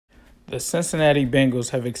The Cincinnati Bengals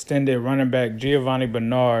have extended running back Giovani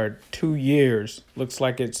Bernard 2 years. Looks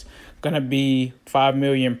like it's going to be $5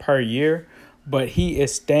 million per year, but he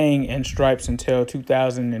is staying in stripes until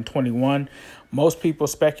 2021. Most people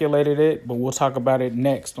speculated it, but we'll talk about it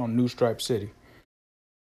next on New Stripe City.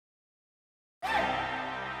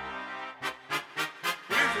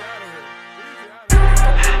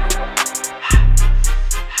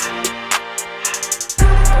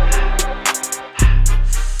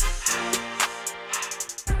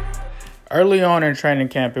 Early on in training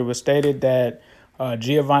camp, it was stated that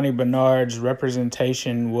Giovani Bernard's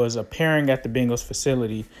representation was appearing at the Bengals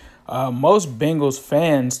facility. Most Bengals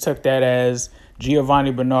fans took that as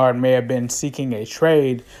Giovani Bernard may have been seeking a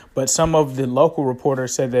trade, but some of the local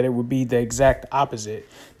reporters said that it would be the exact opposite.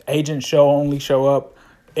 Agents only show up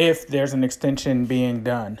if there's an extension being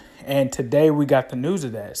done. And today we got the news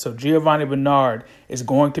of that. So Giovani Bernard is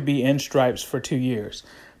going to be in stripes for 2 years.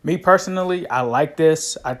 Me personally, I like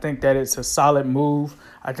this. I think that it's a solid move.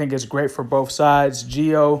 I think it's great for both sides.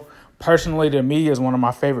 Gio, personally to me, is one of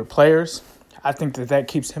my favorite players. I think that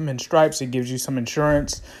keeps him in stripes. It gives you some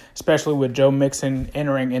insurance, especially with Joe Mixon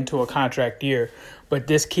entering into a contract year. But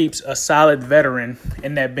this keeps a solid veteran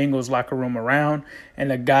in that Bengals locker room around,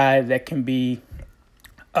 and a guy that can be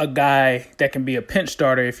a pinch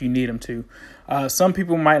starter if you need him to. Some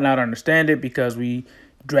people might not understand it because we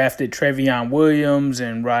drafted Trevion Williams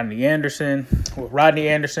and Rodney Anderson. With Rodney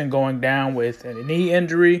Anderson going down with a knee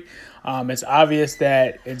injury, it's obvious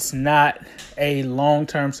that it's not a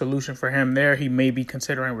long-term solution for him there. He may be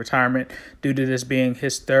considering retirement due to this being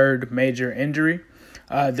his third major injury.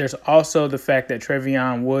 There's also the fact that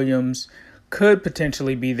Trevion Williams could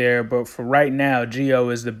potentially be there, but for right now,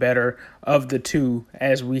 Gio is the better of the two,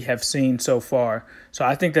 as we have seen so far. So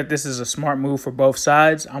I think that this is a smart move for both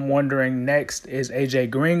sides. I'm wondering next, is AJ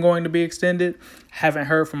Green going to be extended? Haven't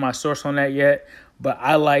heard from my source on that yet, but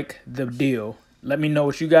I like the deal. Let me know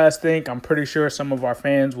what you guys think. I'm pretty sure some of our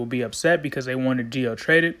fans will be upset because they wanted Gio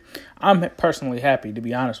traded. I'm personally happy, to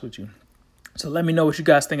be honest with you. So let me know what you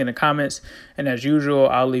guys think in the comments. And as usual,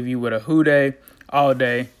 I'll leave you with a who day, all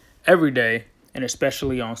day, every day, and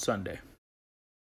especially on Sunday.